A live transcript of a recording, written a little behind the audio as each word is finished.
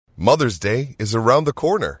Mother's Day is around the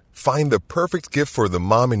corner. Find the perfect gift for the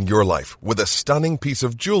mom in your life with a stunning piece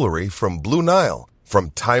of jewelry from Blue Nile.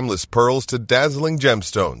 From timeless pearls to dazzling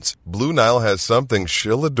gemstones, Blue Nile has something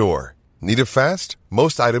she'll adore. Need it fast?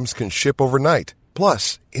 Most items can ship overnight.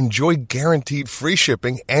 Plus, enjoy guaranteed free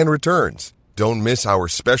shipping and returns. Don't miss our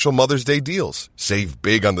special Mother's Day deals. Save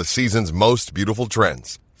big on the season's most beautiful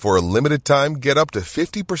trends. For a limited time, get up to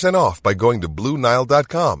 50% off by going to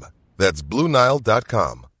BlueNile.com. That's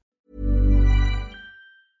BlueNile.com.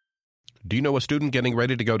 Do you know a student getting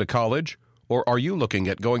ready to go to college? Or are you looking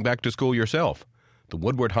at going back to school yourself? The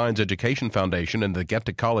Woodward Hines Education Foundation and the Get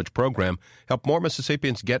to College program help more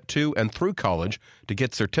Mississippians get to and through college to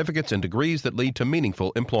get certificates and degrees that lead to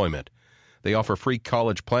meaningful employment. They offer free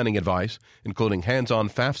college planning advice, including hands-on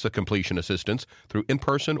FAFSA completion assistance through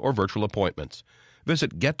in-person or virtual appointments.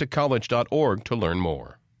 Visit gettocollege.org to learn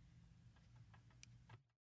more.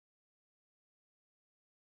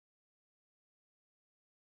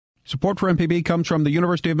 Support for MPB comes from the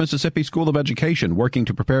University of Mississippi School of Education, working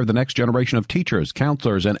to prepare the next generation of teachers,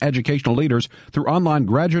 counselors, and educational leaders through online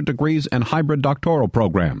graduate degrees and hybrid doctoral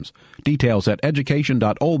programs. Details at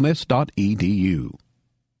education.olemiss.edu.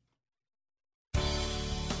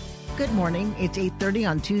 Good morning. It's 8:30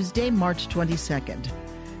 on Tuesday, March 22nd.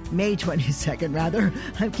 May 22nd, rather.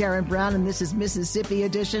 I'm Karen Brown, and this is Mississippi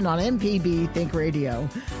Edition on MPB Think Radio.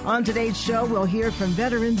 On today's show, we'll hear from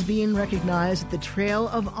veterans being recognized at the Trail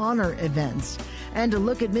of Honor events, and a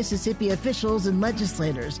look at Mississippi officials and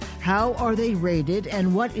legislators. How are they rated,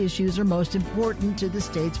 and what issues are most important to the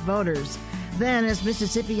state's voters? Then, as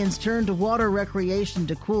Mississippians turn to water recreation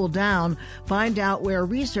to cool down, find out where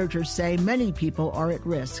researchers say many people are at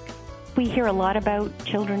risk. We hear a lot about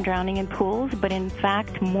children drowning in pools, but in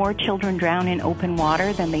fact, more children drown in open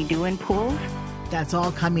water than they do in pools. That's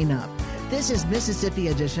all coming up. This is Mississippi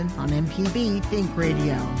Edition on MPB Think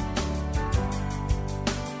Radio.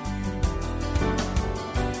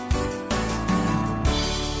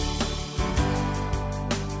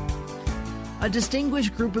 A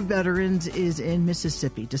distinguished group of veterans is in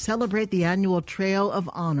Mississippi to celebrate the annual Trail of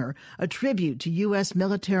Honor, a tribute to U.S.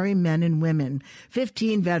 military men and women.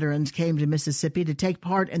 15 veterans came to Mississippi to take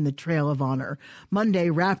part in the Trail of Honor.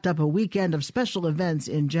 Monday wrapped up a weekend of special events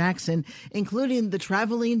in Jackson, including the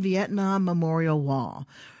Traveling Vietnam Memorial Wall.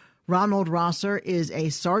 Ronald Rosser is a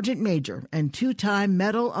sergeant major and two-time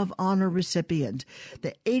Medal of Honor recipient.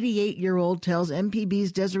 The 88-year-old tells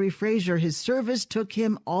MPB's Desiree Frazier his service took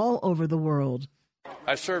him all over the world.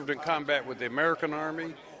 I served in combat with the American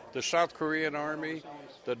Army, the South Korean Army,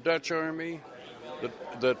 the Dutch Army,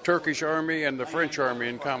 the Turkish Army, and the French Army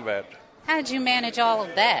in combat. How did you manage all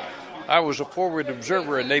of that? I was a forward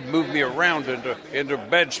observer, and they moved me around into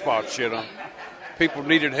bed spots, you know. People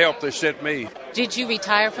needed help, they sent me. Did you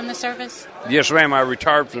retire from the service? Yes, ma'am, I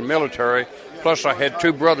retired from the military. Plus, I had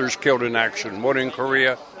two brothers killed in action, one in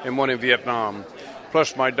Korea and one in Vietnam.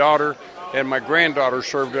 Plus, my daughter and my granddaughter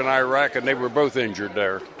served in Iraq, and they were both injured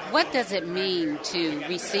there. What does it mean to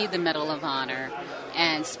receive the Medal of Honor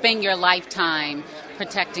and spend your lifetime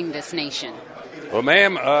protecting this nation? Well,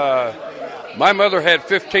 ma'am, my mother had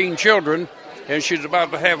 15 children, and she's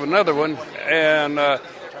about to have another one, and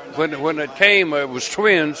when it came, it was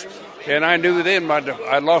twins, and I knew then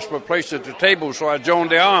I lost my place at the table, so I joined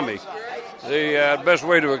the Army. The best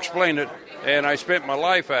way to explain it, and I spent my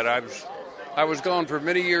life at it. I was gone for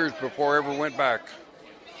many years before I ever went back.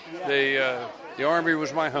 The Army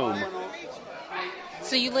was my home.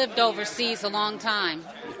 So you lived overseas a long time?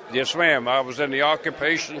 Yes, ma'am. I was in the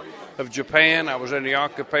occupation of Japan. I was in the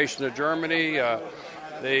occupation of Germany.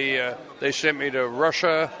 They sent me to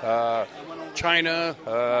Russia, China,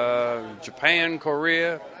 Japan,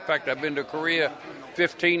 Korea. In fact, I've been to Korea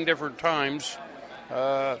 15 different times.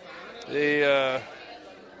 I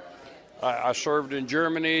served in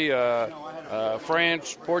Germany,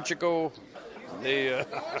 France, Portugal. I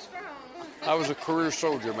was a career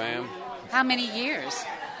soldier, ma'am. How many years?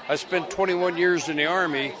 I spent 21 years in the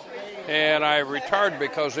Army, and I retired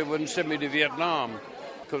because they wouldn't send me to Vietnam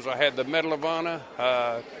because I had the Medal of Honor.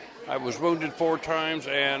 I was wounded 4 times,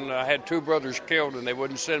 and I had 2 brothers killed, and they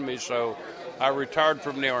wouldn't send me, so I retired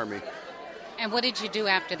from the Army. And what did you do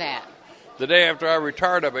after that? The day after I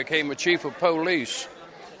retired, I became a chief of police,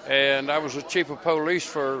 and I was a chief of police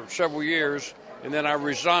for several years, and then I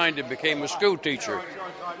resigned and became a school teacher,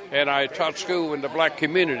 and I taught school in the black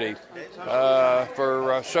community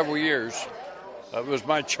for several years. It was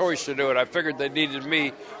my choice to do it. I figured they needed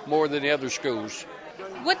me more than the other schools.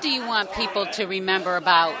 What do you want people to remember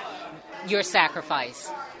about your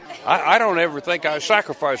sacrifice? I don't ever think I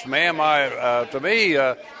sacrificed, ma'am. To me,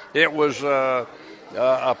 it was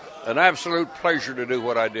An absolute pleasure to do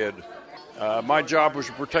what I did. My job was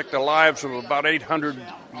to protect the lives of about 800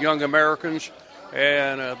 young Americans,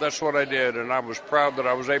 and that's what I did, and I was proud that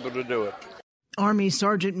I was able to do it. Army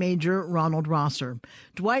Sergeant Major Ronald Rosser.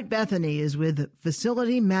 Dwight Bethany is with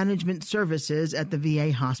Facility Management Services at the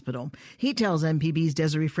VA hospital. He tells MPB's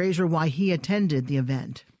Desiree Frazier why he attended the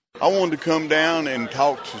event. I wanted to come down and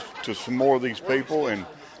talk to some more of these people and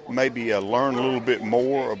maybe learn a little bit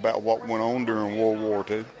more about what went on during World War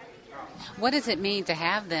II. What does it mean to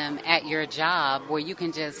have them at your job where you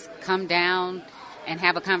can just come down and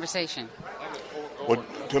have a conversation? Well,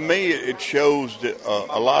 to me, it shows that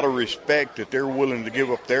a lot of respect that they're willing to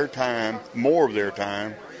give up their time, more of their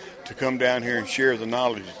time, to come down here and share the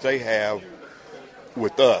knowledge that they have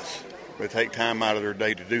with us. They take time out of their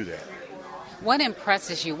day to do that. What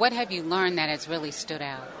impresses you? What have you learned that has really stood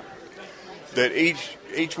out? That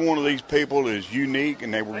each one of these people is unique,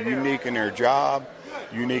 and they were unique in their job,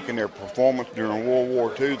 unique in their performance during World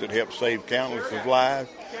War II that helped save countless of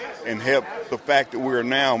lives and help the fact that we are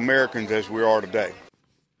now Americans as we are today.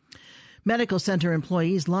 Medical center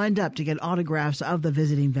employees lined up to get autographs of the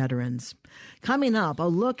visiting veterans. Coming up, a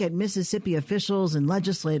look at Mississippi officials and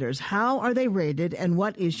legislators. How are they rated and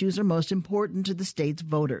what issues are most important to the state's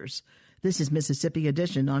voters? This is Mississippi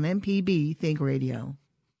Edition on MPB Think Radio.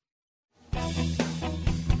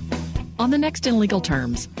 On the next In Legal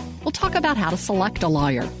Terms, we'll talk about how to select a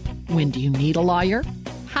lawyer. When do you need a lawyer?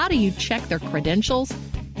 How do you check their credentials?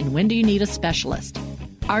 And when do you need a specialist?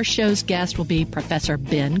 Our show's guest will be Professor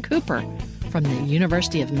Ben Cooper from the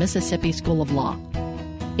University of Mississippi School of Law.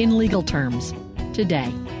 In Legal Terms,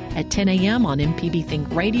 today at 10 a.m. on MPB Think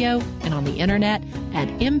Radio and on the internet at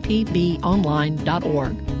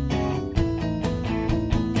mpbonline.org.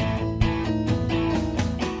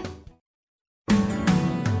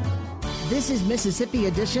 This is Mississippi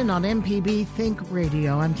Edition on MPB Think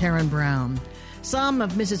Radio. I'm Karen Brown. Some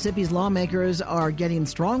of Mississippi's lawmakers are getting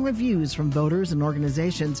strong reviews from voters and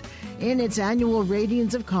organizations. In its annual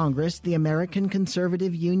ratings of Congress, the American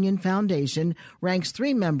Conservative Union Foundation ranks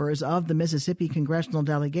 3 members of the Mississippi congressional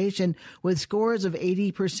delegation with scores of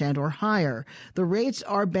 80% or higher. The rates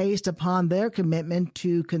are based upon their commitment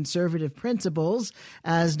to conservative principles,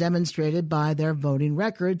 as demonstrated by their voting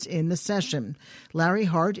records in the session. Larry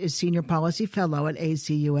Hart is Senior Policy Fellow at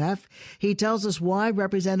ACUF. He tells us why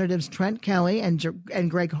Representatives Trent Kelly and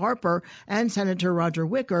Greg Harper and Senator Roger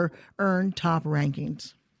Wicker earn top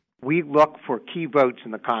rankings. We look for key votes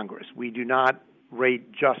in the Congress. We do not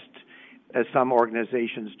rate just as some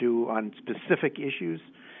organizations do on specific issues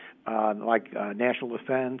like national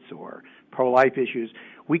defense or pro-life issues.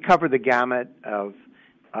 We cover the gamut of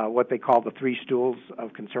what they call the 3 stools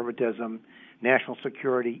of conservatism: national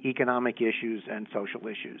security, economic issues, and social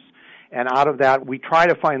issues. And out of that, we try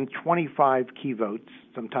to find 25 key votes.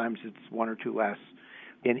 Sometimes it's 1 or 2 less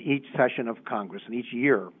in each session of Congress. And each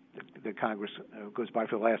year, the Congress goes by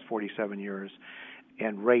for the last 47 years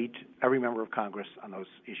and rate every member of Congress on those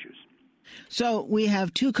issues. So we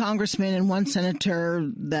have 2 congressmen and 1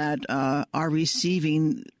 senator that are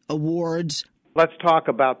receiving awards. Let's talk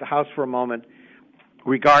about the House for a moment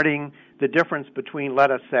regarding the difference between,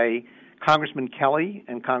 let us say, Congressman Kelly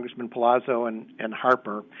and Congressman Palazzo and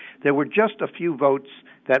Harper. There were just a few votes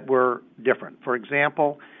that were different. For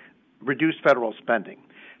example, reduced federal spending.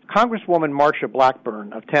 Congresswoman Marsha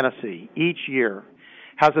Blackburn of Tennessee each year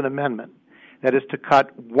has an amendment that is to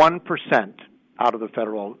cut 1% out of the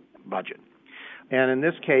federal budget. And in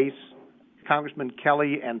this case, Congressman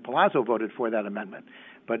Kelly and Palazzo voted for that amendment,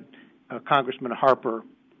 but Congressman Harper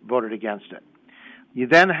voted against it. You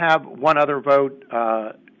then have one other vote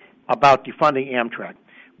about defunding Amtrak.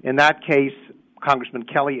 In that case, Congressman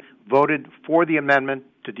Kelly voted for the amendment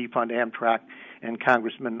to defund Amtrak, and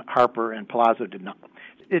Congressman Harper and Palazzo did not.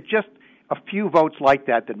 It's just a few votes like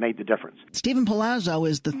that made the difference. Stephen Palazzo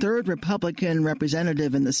is the 3rd Republican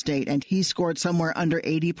representative in the state, and he scored somewhere under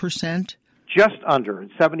 80%? Just under,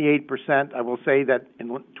 78%. I will say that in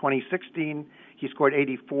 2016, he scored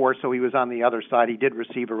 84, so he was on the other side. He did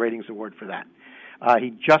receive a ratings award for that.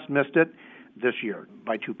 He just missed it this year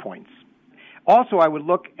by 2 points. Also, I would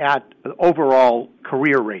look at the overall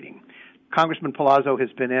career rating. Congressman Palazzo has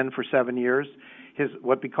been in for 7 years. His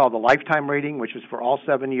what we call the lifetime rating, which is for all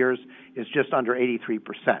 7 years, is just under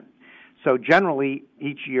 83%. So generally,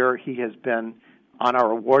 each year he has been on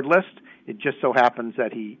our award list. It just so happens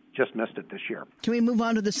that he just missed it this year. Can we move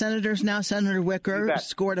on to the senators now? Senator Wicker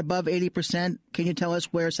scored above 80%. Can you tell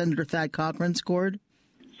us where Senator Thad Cochran scored?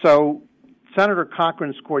 So Senator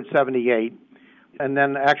Cochran scored 78, and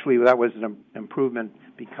then actually that was an improvement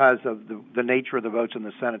because of the nature of the votes in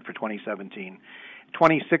the Senate for 2017.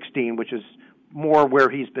 2016, which is more where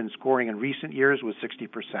he's been scoring in recent years, was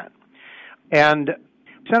 60%. And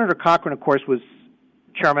Senator Cochran, of course, was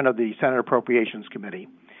chairman of the Senate Appropriations Committee,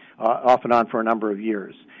 off and on for a number of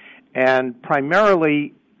years. And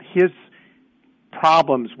primarily, his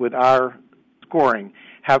problems with our scoring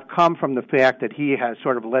have come from the fact that he has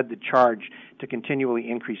sort of led the charge to continually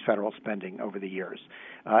increase federal spending over the years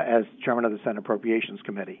as chairman of the Senate Appropriations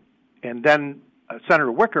Committee. And then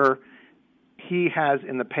Senator Wicker, he has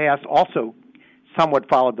in the past also somewhat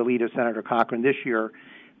followed the lead of Senator Cochran. This year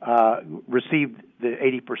received the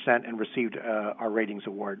 80% and received our ratings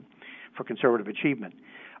award for conservative achievement.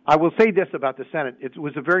 I will say this about the Senate. It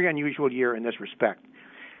was a very unusual year in this respect.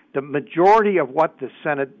 The majority of what the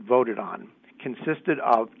Senate voted on consisted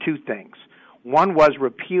of two things. One was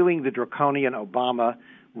repealing the draconian Obama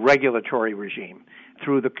regulatory regime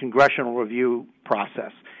through the congressional review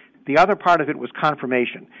process. The other part of it was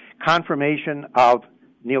confirmation of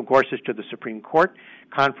Neil Gorsuch to the Supreme Court,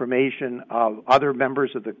 confirmation of other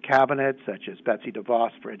members of the cabinet, such as Betsy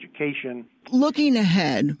DeVos for education. Looking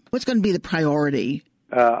ahead, what's going to be the priority?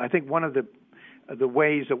 I think one of the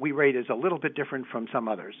ways that we rate is a little bit different from some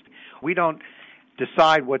others. We don't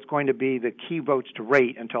decide what's going to be the key votes to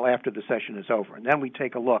rate until after the session is over. And then we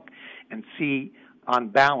take a look and see, on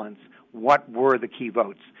balance, what were the key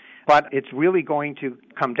votes. But it's really going to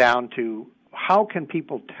come down to how can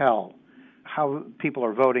people tell how people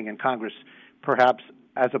are voting in Congress, perhaps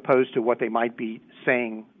as opposed to what they might be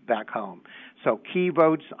saying back home. So key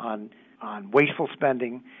votes on wasteful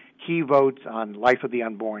spending, key votes on life of the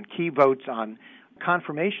unborn, key votes on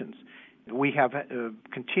confirmations. We have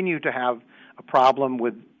continued to have a problem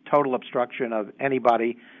with total obstruction of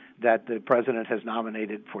anybody that the president has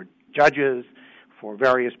nominated for judges, for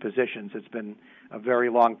various positions. It's been a very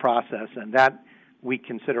long process, and that we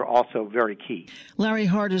consider also very key. Larry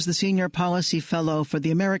Hart is the Senior Policy Fellow for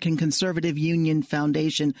the American Conservative Union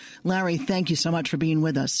Foundation. Larry, thank you so much for being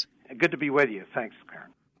with us. Good to be with you. Thanks, Karen.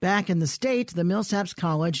 Back in the state, the Millsaps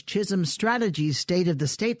College Chisholm Strategies State of the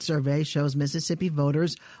State survey shows Mississippi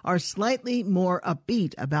voters are slightly more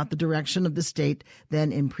upbeat about the direction of the state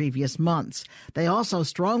than in previous months. They also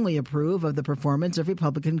strongly approve of the performance of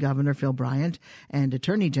Republican Governor Phil Bryant and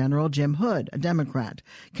Attorney General Jim Hood, a Democrat.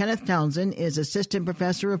 Kenneth Townsend is assistant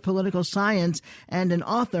professor of political science and an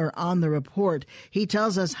author on the report. He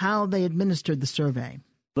tells us how they administered the survey.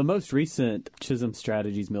 The most recent Chisholm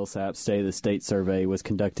Strategies Millsaps State of the State survey was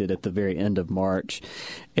conducted at the very end of March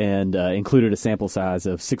and included a sample size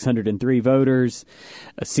of 603 voters.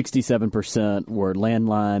 67% were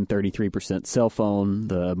landline, 33% cell phone.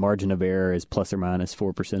 The margin of error is plus or minus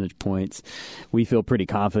 4 percentage points. We feel pretty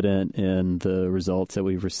confident in the results that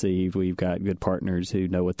we've received. We've got good partners who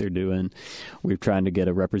know what they're doing. We're trying to get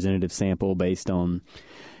a representative sample based on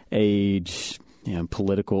age,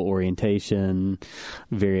 political orientation,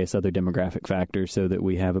 various other demographic factors so that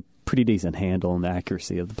we have a pretty decent handle on the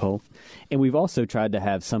accuracy of the poll. And we've also tried to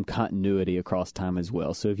have some continuity across time as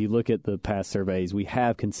well. So if you look at the past surveys, we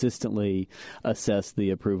have consistently assessed the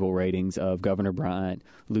approval ratings of Governor Bryant,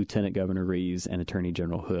 Lieutenant Governor Reeves, and Attorney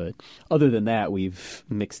General Hood. Other than that, we've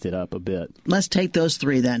mixed it up a bit. Let's take those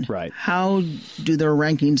three then. Right. How do their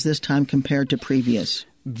rankings this time compare to previous?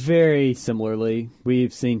 Very similarly.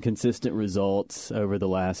 We've seen consistent results over the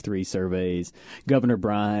last three surveys. Governor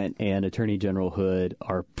Bryant and Attorney General Hood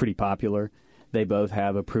are pretty popular. They both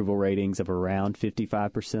have approval ratings of around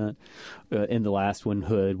 55%. In the last one,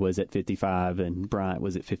 Hood was at 55 and Bryant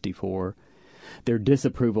was at 54. Their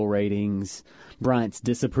disapproval ratings, Bryant's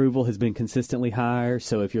disapproval has been consistently higher.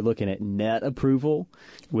 So if you're looking at net approval,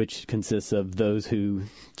 which consists of those who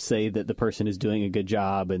say that the person is doing a good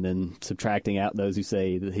job and then subtracting out those who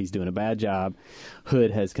say that he's doing a bad job,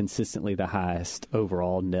 Hood has consistently the highest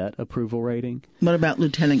overall net approval rating. What about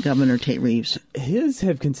Lieutenant Governor Tate Reeves? His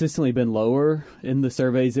have consistently been lower in the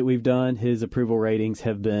surveys that we've done. His approval ratings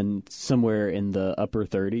have been somewhere in the upper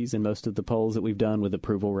 30s in most of the polls that we've done, with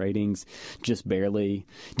approval ratings just barely,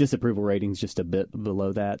 disapproval ratings just a bit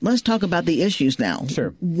below that. Let's talk about the issues now.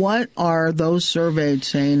 Sure. What are those surveyed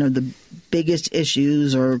saying are the biggest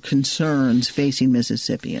issues or concerns facing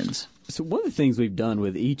Mississippians? So one of the things we've done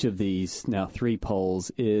with each of these now three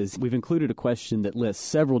polls is we've included a question that lists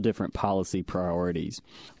several different policy priorities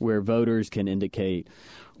where voters can indicate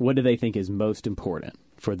what do they think is most important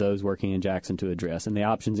for those working in Jackson to address. And the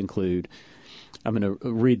options include, I'm going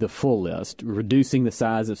to read the full list: reducing the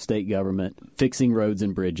size of state government, fixing roads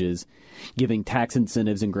and bridges, giving tax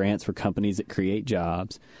incentives and grants for companies that create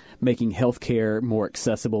jobs, making health care more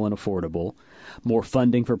accessible and affordable, more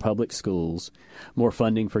funding for public schools, more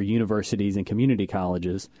funding for universities and community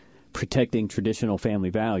colleges, protecting traditional family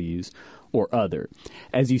values, or other.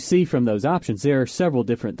 As you see from those options, there are several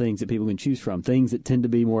different things that people can choose from, things that tend to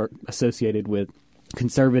be more associated with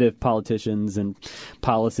conservative politicians and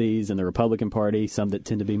policies in the Republican Party, some that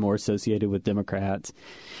tend to be more associated with Democrats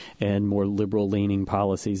and more liberal-leaning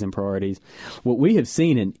policies and priorities. What we have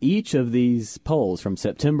seen in each of these polls from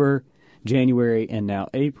September, January, and now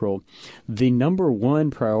April, the number one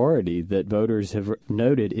priority that voters have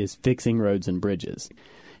noted is fixing roads and bridges.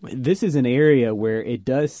 This is an area where it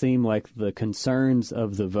does seem like the concerns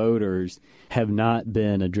of the voters have not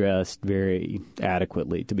been addressed very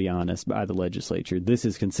adequately, to be honest, by the legislature. This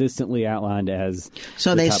is consistently outlined as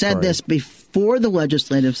So they said priority. this before the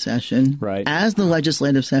legislative session, right, as the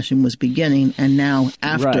legislative session was beginning, and now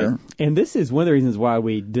after. Right. And this is one of the reasons why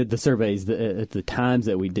we did the surveys at the times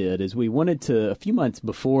that we did, is we wanted to, a few months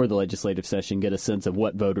before the legislative session, get a sense of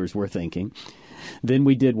what voters were thinking. Then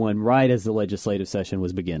we did one right as the legislative session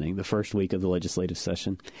was beginning, the first week of the legislative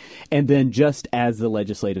session. And then just as the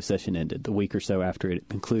legislative session ended, the week or so after it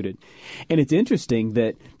concluded. And it's interesting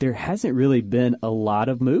that there hasn't really been a lot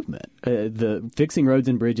of movement. The fixing roads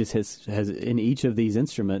and bridges has in each of these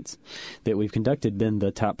instruments that we've conducted been the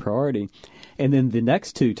top priority. And then the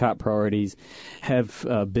next two top priorities have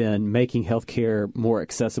been making health care more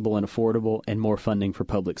accessible and affordable and more funding for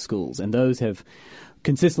public schools. And those have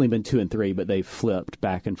consistently been 2 and 3, but they've flipped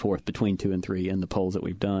back and forth between 2 and 3 in the polls that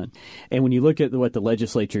we've done. And when you look at what the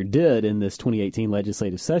legislature did in this 2018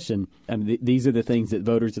 legislative session, I mean, these are the things that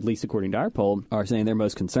voters, at least according to our poll, are saying they're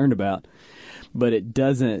most concerned about. But it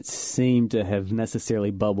doesn't seem to have necessarily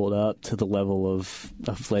bubbled up to the level of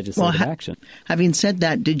legislative action. Having said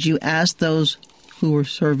that, did you ask those who were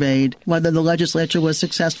surveyed whether the legislature was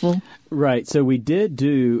successful? Right. So we did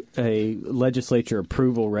do a legislature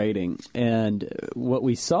approval rating. And what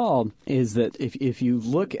we saw is that if you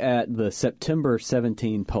look at the September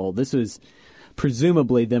 17 poll, this was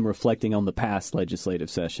presumably them reflecting on the past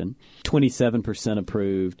legislative session, 27%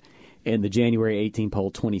 approved. In the January 18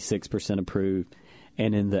 poll, 26% approved.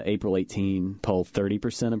 And in the April 18 poll,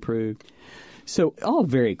 30% approved. So all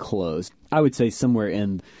very close. I would say somewhere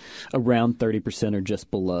in around 30% or just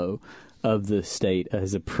below of the state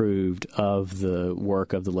has approved of the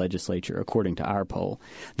work of the legislature, according to our poll.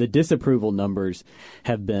 The disapproval numbers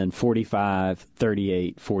have been 45,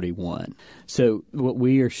 38, 41. So what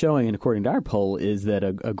we are showing, and according to our poll, is that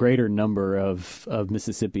a greater number of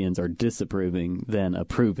Mississippians are disapproving than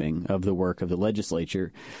approving of the work of the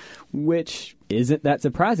legislature, which isn't that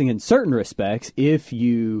surprising in certain respects if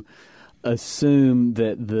you assume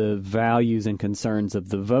that the values and concerns of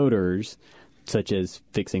the voters, such as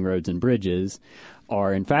fixing roads and bridges,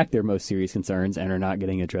 are in fact their most serious concerns and are not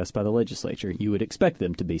getting addressed by the legislature. You would expect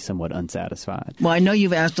them to be somewhat unsatisfied. Well, I know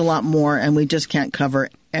you've asked a lot more, and we just can't cover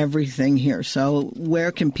everything here. So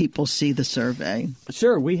where can people see the survey?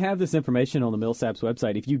 Sure. We have this information on the Millsaps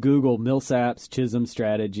website. If you Google Millsaps Chisholm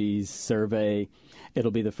Strategies Survey,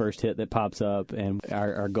 it'll be the first hit that pops up, and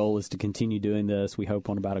our goal is to continue doing this. We hope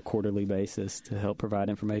on about a quarterly basis to help provide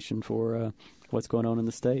information for what's going on in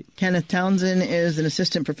the state. Kenneth Townsend is an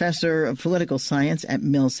assistant professor of political science at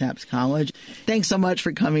Millsaps College. Thanks so much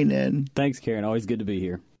for coming in. Thanks, Karen. Always good to be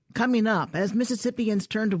here. Coming up, as Mississippians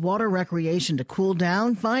turn to water recreation to cool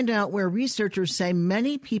down, find out where researchers say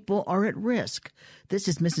many people are at risk. This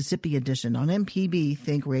is Mississippi Edition on MPB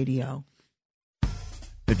Think Radio.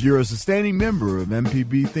 If you're a sustaining member of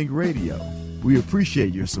MPB Think Radio, we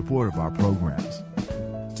appreciate your support of our programs.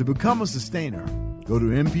 To become a sustainer, go to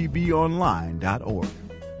mpbonline.org.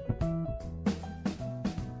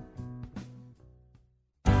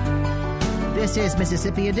 This is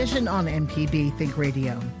Mississippi Edition on MPB Think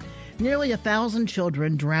Radio. Nearly 1,000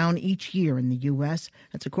 children drown each year in the U.S.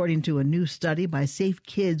 That's according to a new study by Safe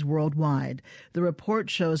Kids Worldwide. The report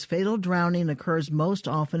shows fatal drowning occurs most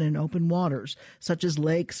often in open waters, such as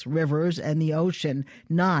lakes, rivers, and the ocean,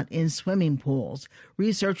 not in swimming pools.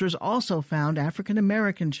 Researchers also found African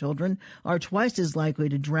American children are twice as likely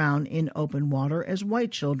to drown in open water as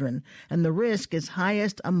white children, and the risk is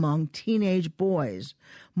highest among teenage boys.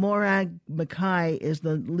 Morag Mackay is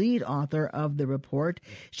the lead author of the report.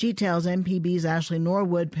 She tells MPB's Ashley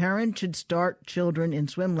Norwood parents should start children in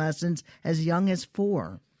swim lessons as young as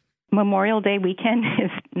 4. Memorial Day weekend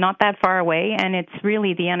is not that far away, and it's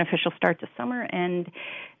really the unofficial start to summer. And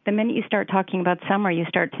the minute you start talking about summer, you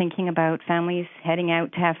start thinking about families heading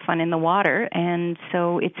out to have fun in the water. And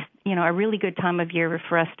so it's a really good time of year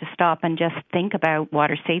for us to stop and just think about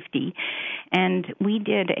water safety. And we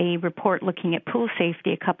did a report looking at pool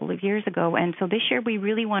safety a couple of years ago, and so this year we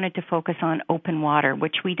really wanted to focus on open water,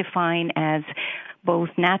 which we define as both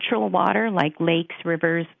natural water like lakes,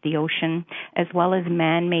 rivers, the ocean, as well as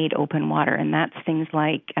man-made open water, and that's things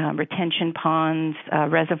like retention ponds,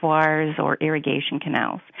 reservoirs, or irrigation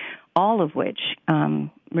canals, all of which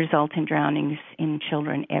result in drownings in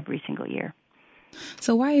children every single year.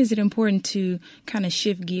 So why is it important to kind of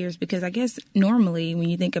shift gears? Because I guess normally when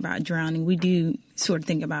you think about drowning, we do sort of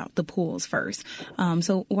think about the pools first.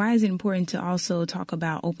 So why is it important to also talk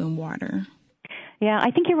about open water? Yeah,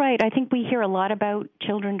 I think you're right. I think we hear a lot about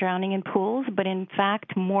children drowning in pools, but in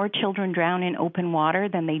fact, more children drown in open water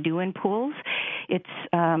than they do in pools. It's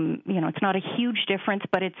it's not a huge difference,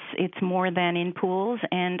 but it's more than in pools.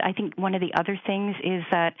 And I think one of the other things is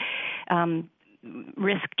that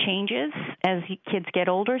risk changes as kids get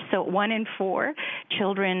older. So 1 in 4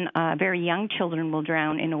 children, very young children, will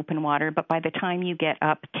drown in open water. But by the time you get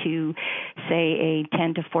up to, say, a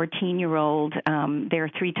 10 to 14-year-old, they're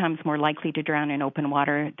 3 times more likely to drown in open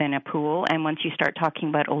water than a pool. And once you start talking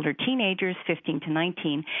about older teenagers, 15 to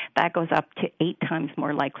 19, that goes up to 8 times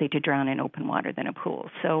more likely to drown in open water than a pool.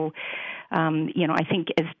 So, I think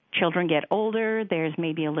as children get older, there's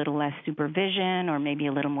maybe a little less supervision or maybe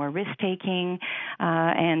a little more risk-taking.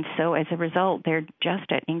 And so as a result, they're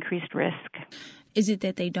just at increased risk. Is it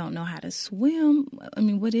that they don't know how to swim? I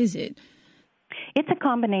mean, what is it? It's a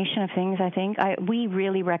combination of things, I think. We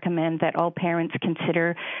really recommend that all parents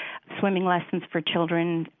consider swimming lessons for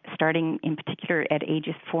children starting in particular at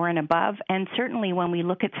ages 4 and above. And certainly when we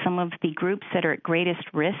look at some of the groups that are at greatest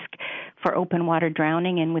risk for open water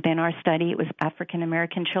drowning, and within our study it was African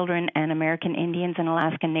American children and American Indians and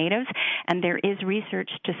Alaskan Natives, and there is research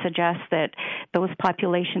to suggest that those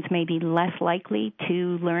populations may be less likely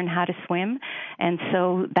to learn how to swim. And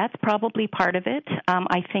so that's probably part of it.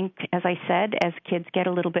 I think, as I said, as kids get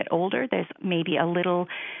a little bit older, there's maybe a little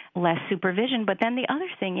less supervision. But then the other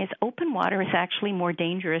thing is open water is actually more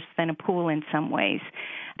dangerous than a pool in some ways.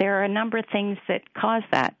 There are a number of things that cause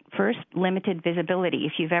that. First, limited visibility.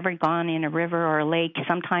 If you've ever gone in a river or a lake,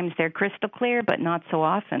 sometimes they're crystal clear, but not so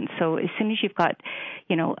often. So as soon as you've got,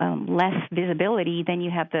 less visibility, then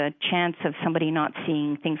you have the chance of somebody not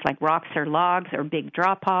seeing things like rocks or logs or big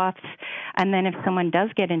drop-offs. And then if someone does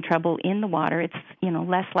get in trouble in the water, it's,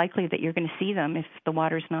 less likely that you're going to see them if the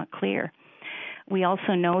water's not clear. We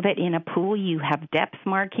also know that in a pool you have depth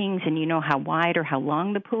markings and you know how wide or how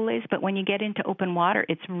long the pool is, but when you get into open water,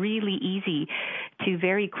 it's really easy to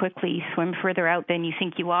very quickly swim further out than you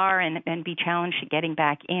think you are and be challenged at getting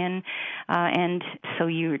back in. And so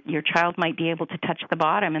your child might be able to touch the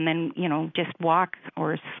bottom and then, just walk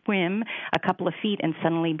or swim a couple of feet and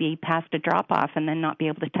suddenly be past a drop-off and then not be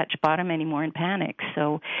able to touch bottom anymore and panic.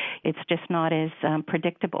 So it's just not as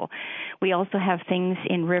predictable. We also have things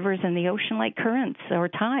in rivers and the ocean like currents or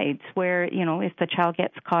tides where, if the child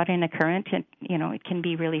gets caught in a current, it can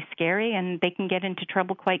be really scary and they can get into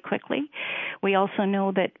trouble quite quickly. We also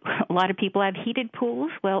know that a lot of people have heated pools.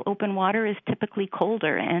 Well, open water is typically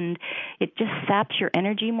colder and it just saps your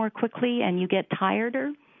energy more quickly and you get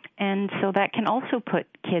tireder. And so that can also put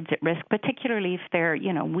kids at risk, particularly if they're,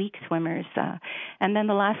 weak swimmers. And then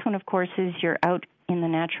the last one, of course, is you're out in the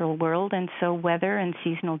natural world, and so weather and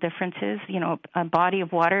seasonal differences, a body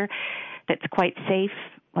of water that's quite safe,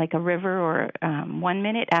 like a river or 1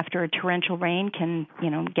 minute after a torrential rain can,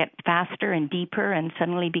 get faster and deeper and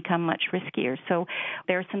suddenly become much riskier. So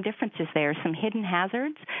there are some differences there, some hidden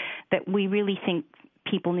hazards that we really think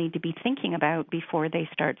people need to be thinking about before they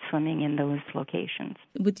start swimming in those locations.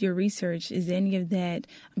 With your research, is any of that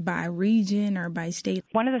by region or by state?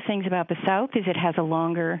 One of the things about the South is it has a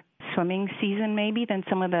longer swimming season maybe than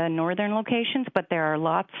some of the northern locations, but there are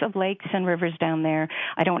lots of lakes and rivers down there.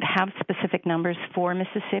 I don't have specific numbers for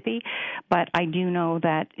Mississippi, but I do know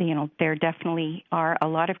that, there definitely are a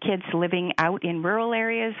lot of kids living out in rural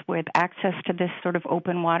areas with access to this sort of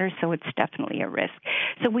open water, so it's definitely a risk.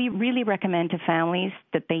 So we really recommend to families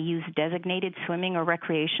that they use designated swimming or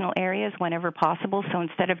recreational areas whenever possible. So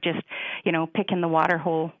instead of just, picking the water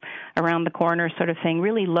hole around the corner sort of thing,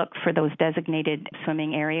 really look for those designated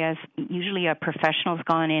swimming areas. Usually a professional's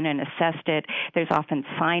gone in and assessed it. There's often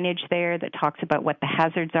signage there that talks about what the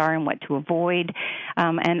hazards are and what to avoid.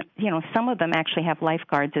 And, some of them actually have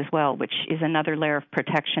lifeguards as well, which is another layer of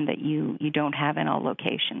protection that you don't have in all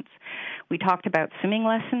locations. We talked about swimming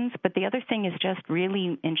lessons, but the other thing is just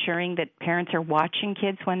really ensuring that parents are watching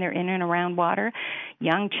kids when they're in and around water.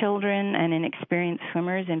 Young children and inexperienced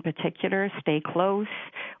swimmers in particular, stay close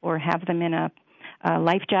or have them in a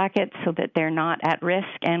life jackets so that they're not at risk.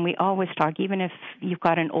 And we always talk, even if you've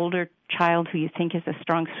got an older child who you think is a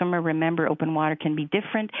strong swimmer, remember open water can be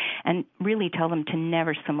different, and really tell them to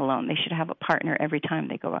never swim alone. They should have a partner every time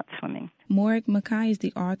they go out swimming. Morag Mackay is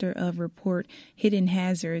the author of Report Hidden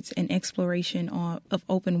Hazards, an exploration of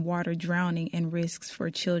open water drowning and risks for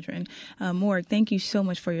children. Morag, thank you so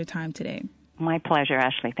much for your time today. My pleasure,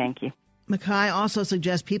 Ashley. Thank you. Mackay also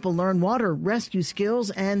suggests people learn water rescue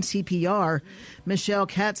skills and CPR. Michelle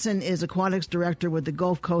Katzen is aquatics director with the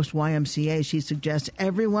Gulf Coast YMCA. She suggests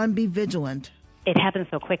everyone be vigilant. It happens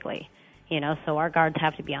so quickly, so our guards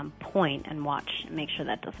have to be on point and watch and make sure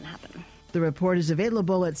that doesn't happen. The report is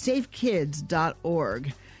available at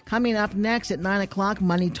safekids.org. Coming up next at 9 o'clock,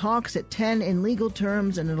 Money Talks, at 10 in legal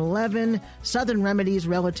terms, and at 11, Southern Remedies,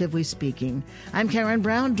 relatively speaking. I'm Karen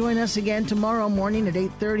Brown. Join us again tomorrow morning at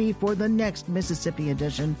 8:30 for the next Mississippi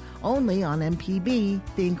edition, only on MPB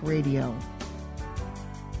Think Radio.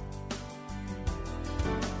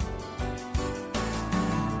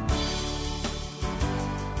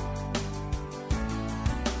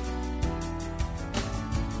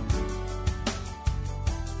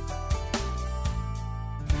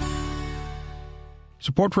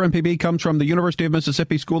 Support for MPB comes from the University of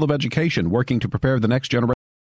Mississippi School of Education, working to prepare the next generation